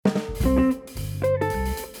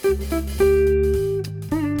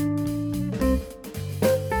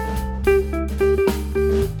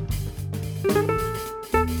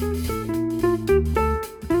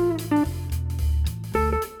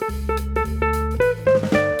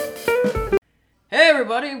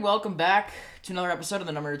everybody. Welcome back to another episode of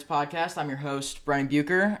the Number Nerds Podcast. I'm your host, Brian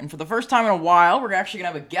Bucher, and for the first time in a while, we're actually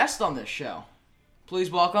going to have a guest on this show.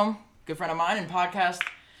 Please welcome a good friend of mine and podcast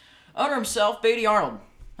owner himself, Beatty Arnold.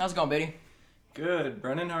 How's it going, Beatty? Good.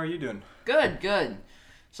 Brennan, how are you doing? Good.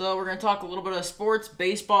 So we're going to talk a little bit of sports,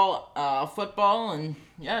 baseball, football, and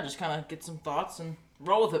just kind of get some thoughts and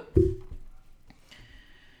roll with it.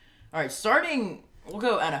 All right, we'll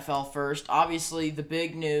go NFL first. Obviously, the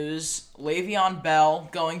big news: Le'Veon Bell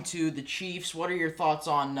going to the Chiefs. What are your thoughts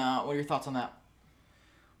on that?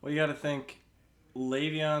 Well, you got to think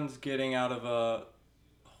Le'Veon's getting out of a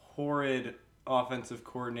horrid offensive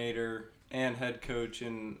coordinator and head coach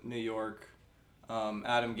in New York.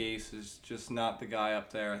 Adam Gase is just not the guy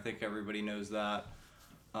up there. I think everybody knows that.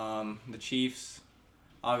 The Chiefs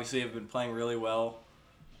obviously have been playing really well.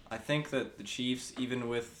 I think that the Chiefs, even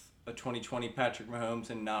with a 2020 Patrick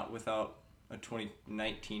Mahomes and not without a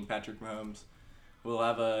 2019 Patrick Mahomes, will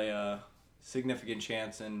have a significant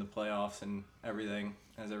chance in the playoffs and everything,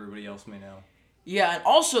 as everybody else may know. Yeah, and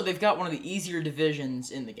also they've got one of the easier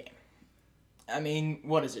divisions in the game. I mean,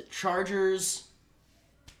 what is it? Chargers,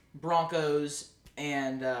 Broncos,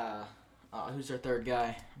 and who's their third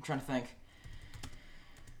guy? I'm trying to think.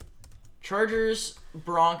 Chargers,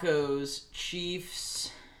 Broncos,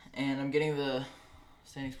 Chiefs, and I'm getting the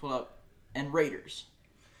standings pulled up, and Raiders.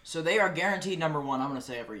 So they are guaranteed number one, I'm going to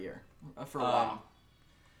say, every year for a while.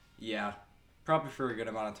 Yeah, probably for a good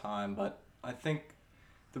amount of time, but I think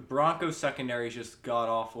the Broncos secondary is just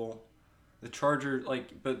god-awful. The Chargers,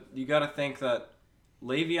 but you got to think that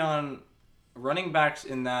Le'Veon, running backs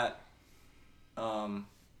in that,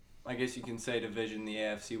 I guess you can say division, the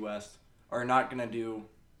AFC West, are not going to do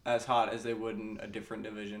as hot as they would in a different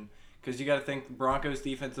division. Because you got to think the Broncos'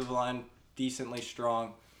 defensive line, decently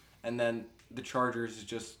strong, and then the Chargers is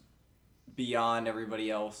just beyond everybody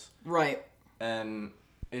else. Right. And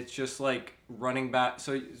it's just like running back.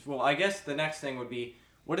 So, I guess the next thing would be,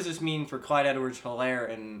 what does this mean for Clyde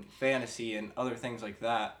Edwards-Helaire and fantasy and other things like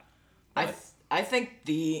that? But I think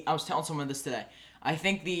I was telling someone this today. I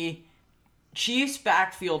think the Chiefs'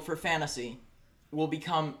 backfield for fantasy will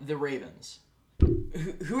become the Ravens.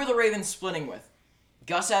 Who are the Ravens splitting with?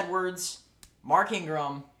 Gus Edwards, Mark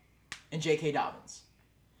Ingram, and J.K. Dobbins.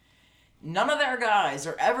 None of their guys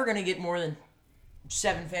are ever going to get more than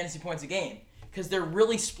 7 fantasy points a game because they're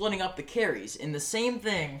really splitting up the carries. And the same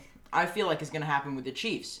thing I feel like is going to happen with the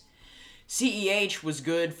Chiefs. CEH was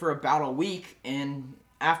good for about a week, and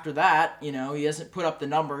after that, he hasn't put up the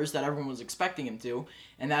numbers that everyone was expecting him to,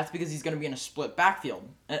 and that's because he's going to be in a split backfield.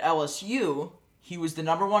 At LSU, he was the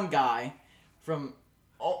number one guy from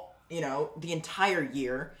the entire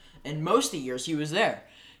year, and most of the years he was there.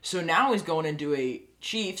 So now he's going into a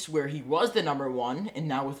Chiefs where he was the number one, and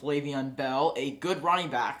now with Le'Veon Bell, a good running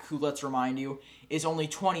back who, let's remind you, is only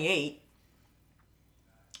 28.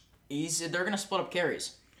 They're going to split up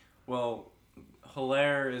carries. Well,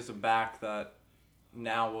 Hilaire is a back that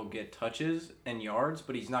now will get touches and yards,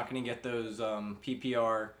 but he's not going to get those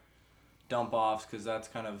PPR dump-offs because that's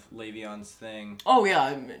kind of Le'Veon's thing. Oh,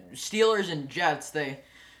 yeah. Steelers and Jets,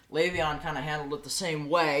 Le'Veon kind of handled it the same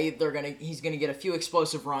way. He's gonna get a few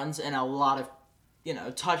explosive runs and a lot of,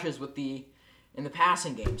 touches in the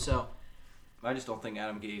passing game. So I just don't think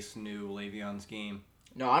Adam Gase knew Le'Veon's game.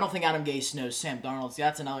 No, I don't think Adam Gase knows Sam Darnold's.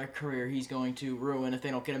 That's another career he's going to ruin if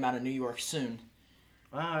they don't get him out of New York soon.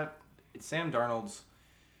 Sam Darnold's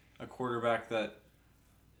a quarterback that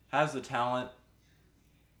has the talent,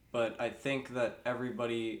 but I think that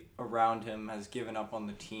everybody around him has given up on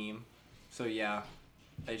the team. So yeah.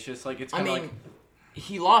 It's just like it's kind of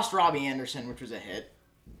he lost Robbie Anderson, which was a hit.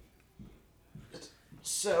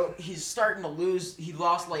 So he's starting to lose. He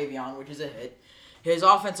lost Le'Veon, which is a hit. His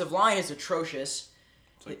offensive line is atrocious.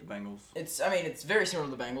 It's like the Bengals. It's very similar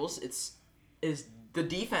to the Bengals. Is the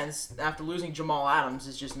defense after losing Jamal Adams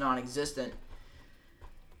is just non-existent.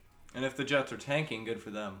 And if the Jets are tanking, good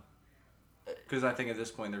for them. Because I think at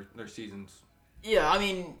this point their season's. Yeah,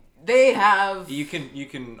 they have. You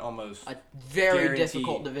can almost a very guarantee.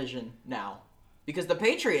 Difficult division now because the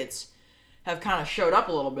Patriots have kind of showed up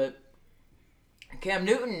a little bit. Cam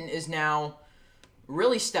Newton is now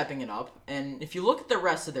really stepping it up, and if you look at the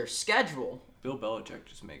rest of their schedule, Bill Belichick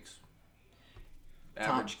just makes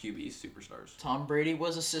average QBs superstars. Tom Brady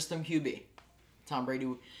was a system QB. Tom Brady,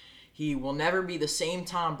 he will never be the same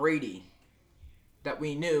Tom Brady that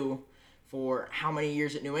we knew for how many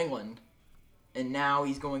years at New England. And now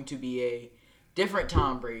he's going to be a different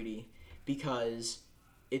Tom Brady because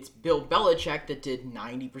it's Bill Belichick that did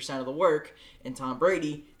 90% of the work, and Tom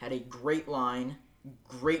Brady had a great line,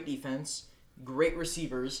 great defense, great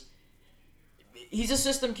receivers. he's a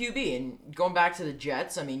system QB. And going back to the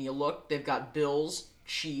Jets, I mean, you look, they've got Bills,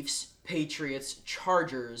 Chiefs, Patriots,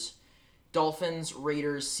 Chargers, Dolphins,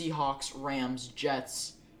 Raiders, Seahawks, Rams,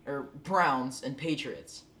 Jets, or Browns, and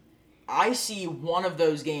Patriots. I see one of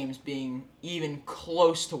those games being even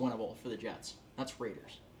close to winnable for the Jets. That's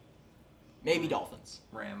Raiders. Maybe Dolphins.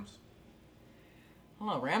 Rams. I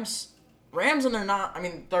don't know, Rams, and they're not, I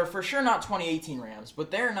mean, they're for sure not 2018 Rams, but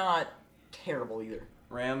they're not terrible either.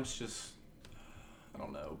 Rams just, I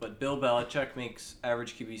don't know. But Bill Belichick makes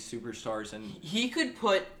average QB superstars, and You could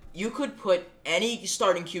put any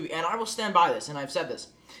starting QB, and I will stand by this, and I've said this.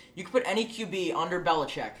 You could put any QB under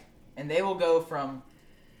Belichick, and they will go from,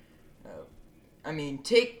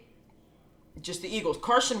 take just the Eagles.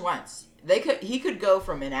 Carson Wentz. He could go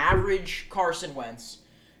from an average Carson Wentz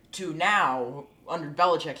to now, under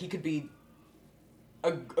Belichick, he could be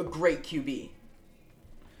a great QB.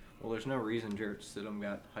 well, there's no reason Jarrett Stidham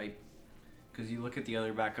got hype. Because you look at the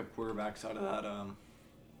other backup quarterbacks out of that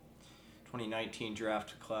 2019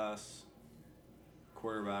 draft class,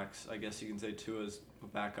 quarterbacks, I guess you can say Tua's a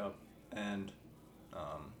backup, and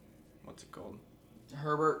what's it called?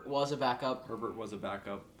 Herbert was a backup.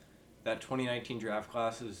 That 2019 draft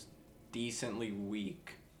class is decently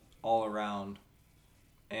weak all around,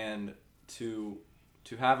 and to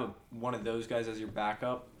have one of those guys as your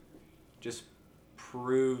backup just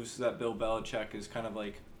proves that Bill Belichick is kind of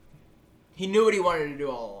like, He knew what he wanted to do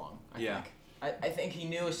all along, I Yeah. think. I think he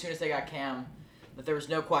knew as soon as they got Cam that there was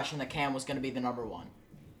no question that Cam was going to be the number one.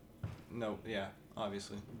 no, yeah,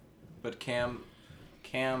 obviously, but Cam,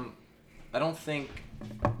 I don't think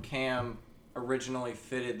Cam originally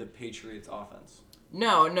fitted the Patriots offense.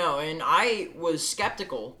 No, and I was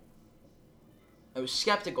skeptical. As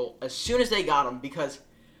soon as they got him, because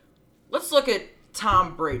let's look at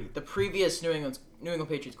Tom Brady, the previous New England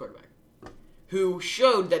Patriots quarterback, who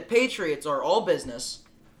showed that Patriots are all business.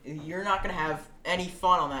 You're not going to have any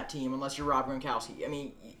fun on that team unless you're Rob Gronkowski. I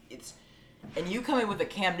mean, and you come in with a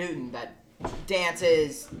Cam Newton that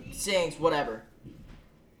dances, sings, whatever.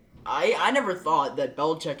 I never thought that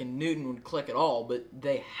Belichick and Newton would click at all, but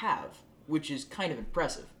they have, which is kind of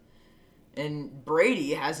impressive. And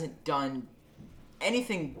Brady hasn't done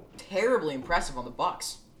anything terribly impressive on the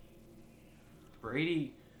Bucs.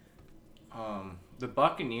 Brady, the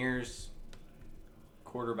Buccaneers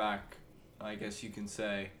quarterback, I guess you can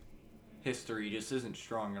say, history just isn't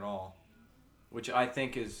strong at all, which I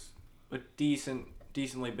think is a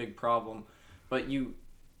decently big problem. But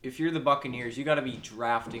if you're the Buccaneers, you got to be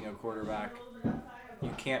drafting a quarterback.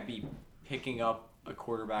 You can't be picking up a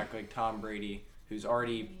quarterback like Tom Brady, who's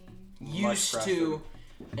already Used to,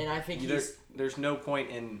 and I think there's no point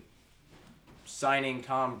in signing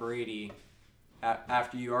Tom Brady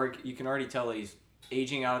after you can already tell that he's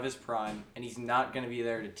aging out of his prime, and he's not going to be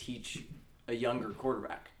there to teach a younger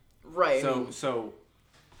quarterback. Right. So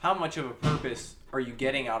how much of a purpose are you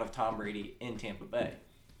getting out of Tom Brady in Tampa Bay?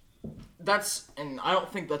 And I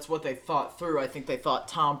don't think that's what they thought through. I think they thought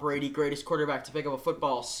Tom Brady, greatest quarterback to pick up a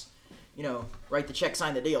football, write the check,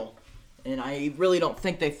 sign the deal. And I really don't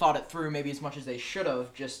think they thought it through maybe as much as they should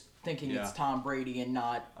have, just thinking it's Tom Brady and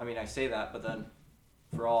not... I mean, I say that, but then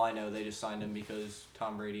for all I know, they just signed him because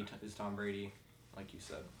Tom Brady is Tom Brady, like you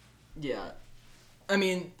said. Yeah. I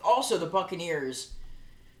mean, also the Buccaneers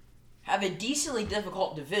have a decently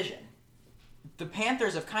difficult division. The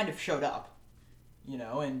Panthers have kind of showed up,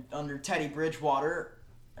 and under Teddy Bridgewater,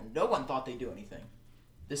 and no one thought they'd do anything.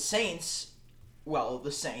 The Saints,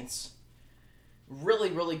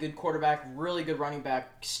 really, really good quarterback, really good running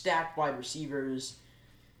back, stacked wide receivers.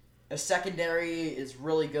 A secondary is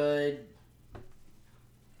really good.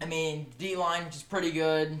 I mean, D-line, which is pretty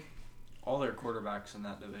good. All their quarterbacks in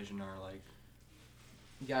that division are like...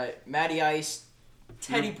 You got Matty Ice,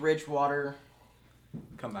 Teddy Bridgewater.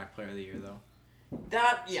 Comeback player of the year, though.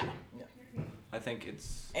 Yeah. I think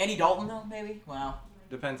it's... Andy Dalton, though, maybe? Wow.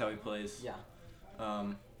 Depends how he plays. Yeah.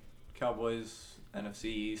 Cowboys, NFC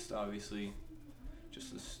East, obviously.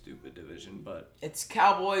 Just a stupid division, but... It's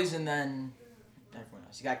Cowboys and then everyone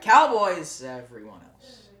else. You got Cowboys, everyone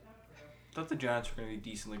else. I thought the Giants were going to be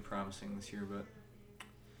decently promising this year, but...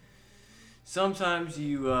 Sometimes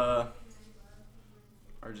you are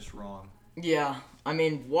just wrong. Yeah. I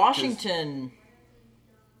mean, Washington...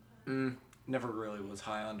 Never really was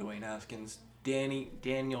high on Dwayne Haskins.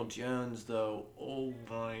 Daniel Jones, though, oh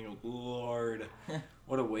my lord.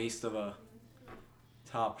 What a waste of a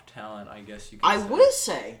top talent, I guess you could say. I will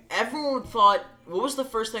say, everyone thought... What was the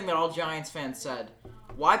first thing that all Giants fans said?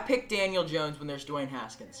 Why pick Daniel Jones when there's Dwayne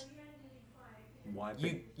Haskins? Why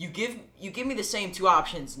pick... You give me the same two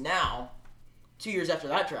options now, 2 years after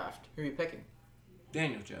that draft. Who are you picking?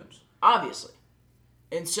 Daniel Jones. Obviously.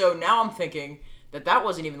 And so now I'm thinking that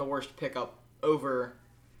wasn't even the worst pickup over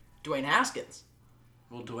Dwayne Haskins.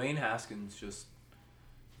 Well, Dwayne Haskins just...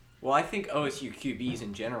 Well, I think OSU QBs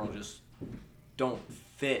in general just don't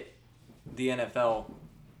fit the NFL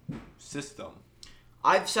system.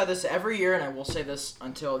 I've said this every year, and I will say this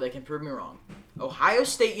until they can prove me wrong. Ohio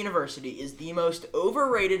State University is the most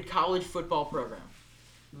overrated college football program.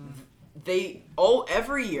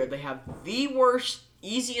 Every year they have the worst,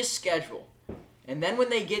 easiest schedule, and then when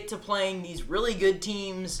they get to playing these really good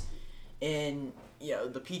teams in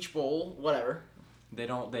the Peach Bowl, whatever, they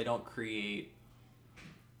don't create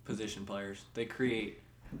position players. They create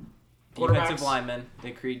Quarterbacks. defensive linemen.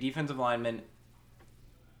 They create defensive linemen,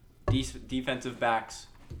 defensive backs,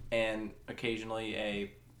 and occasionally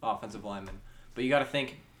a offensive lineman. But you got to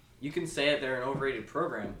think, you can say it, they're an overrated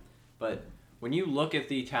program, but when you look at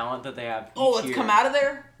the talent that they have each year, come out of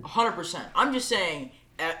there 100%. I'm just saying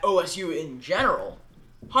at OSU in general,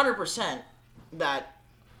 100% that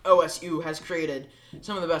OSU has created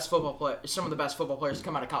some of the best football players to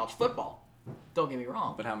come out of college football. Don't get me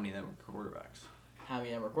wrong. But how many of them were quarterbacks? How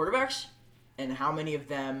many of them were quarterbacks? And how many of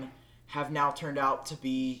them have now turned out to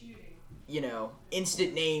be,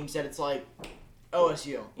 instant names that it's like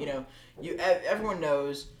OSU. Everyone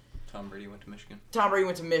knows. Tom Brady went to Michigan.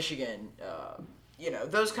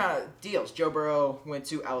 Those kind of deals. Joe Burrow went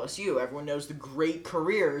to LSU. Everyone knows the great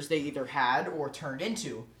careers they either had or turned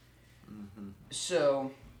into. Mm-hmm.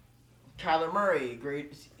 So, Kyler Murray,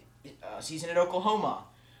 great season at Oklahoma.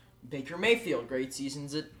 Baker Mayfield, great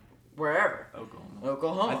seasons at wherever.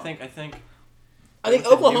 Oklahoma. I think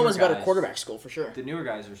Oklahoma's a better quarterback school for sure. The newer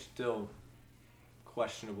guys are still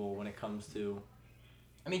questionable when it comes to...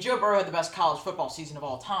 I mean, Joe Burrow had the best college football season of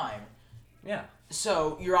all time. Yeah.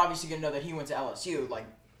 So you're obviously going to know that he went to LSU,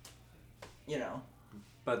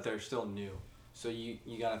 But they're still new. So you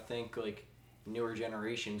got to think, newer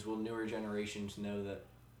generations. Will newer generations know that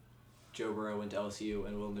Joe Burrow went to LSU,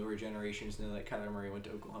 and will newer generations know that Kyler Murray went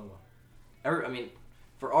to Oklahoma?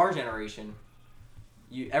 For our generation,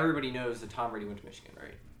 everybody knows that Tom Brady went to Michigan,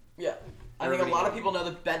 right? Yeah. I think a lot of people know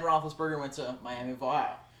that Ben Roethlisberger went to Miami of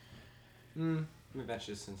Ohio. Maybe that's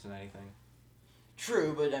just a Cincinnati thing.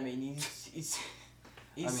 True, but I mean, he's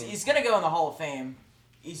gonna go in the Hall of Fame.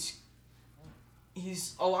 He's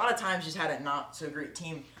a lot of times just had a not so great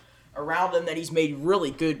team around him that he's made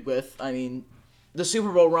really good with. I mean, the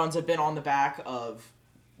Super Bowl runs have been on the back of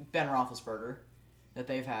Ben Roethlisberger that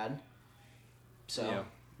they've had. So yeah.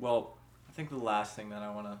 Well, I think the last thing that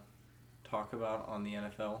I want to talk about on the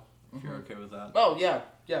NFL, if you're okay with that. Oh yeah,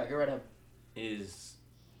 go right ahead. Is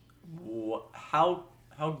how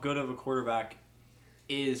good of a quarterback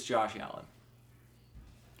is Josh Allen?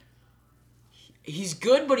 He's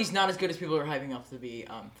good, but he's not as good as people are hyping up to be.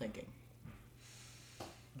 I'm thinking.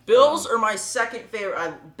 Bills are my second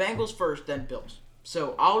favorite. Bengals first, then Bills.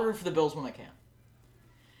 So I'll root for the Bills when I can.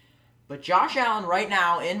 But Josh Allen, right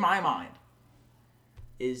now, in my mind,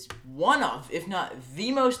 is one of, if not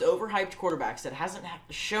the most overhyped quarterbacks that hasn't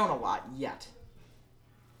shown a lot yet.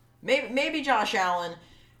 Maybe Josh Allen,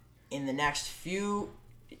 in the next few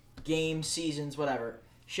games, seasons, whatever,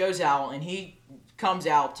 shows out and he comes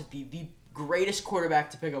out to be the greatest quarterback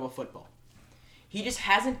to pick up a football. He just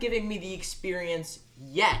hasn't given me the experience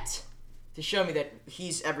yet to show me that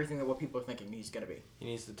he's everything that what people are thinking he's going to be. He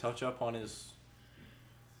needs to touch up on his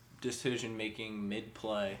decision-making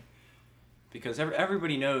mid-play because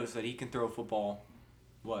everybody knows that he can throw a football,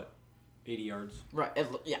 80 yards? Right,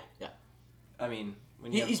 yeah. I mean...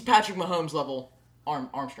 He's Patrick Mahomes level arm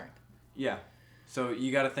strength. Yeah. So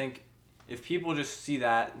you got to think, if people just see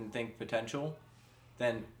that and think potential,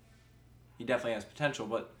 then he definitely has potential.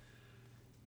 But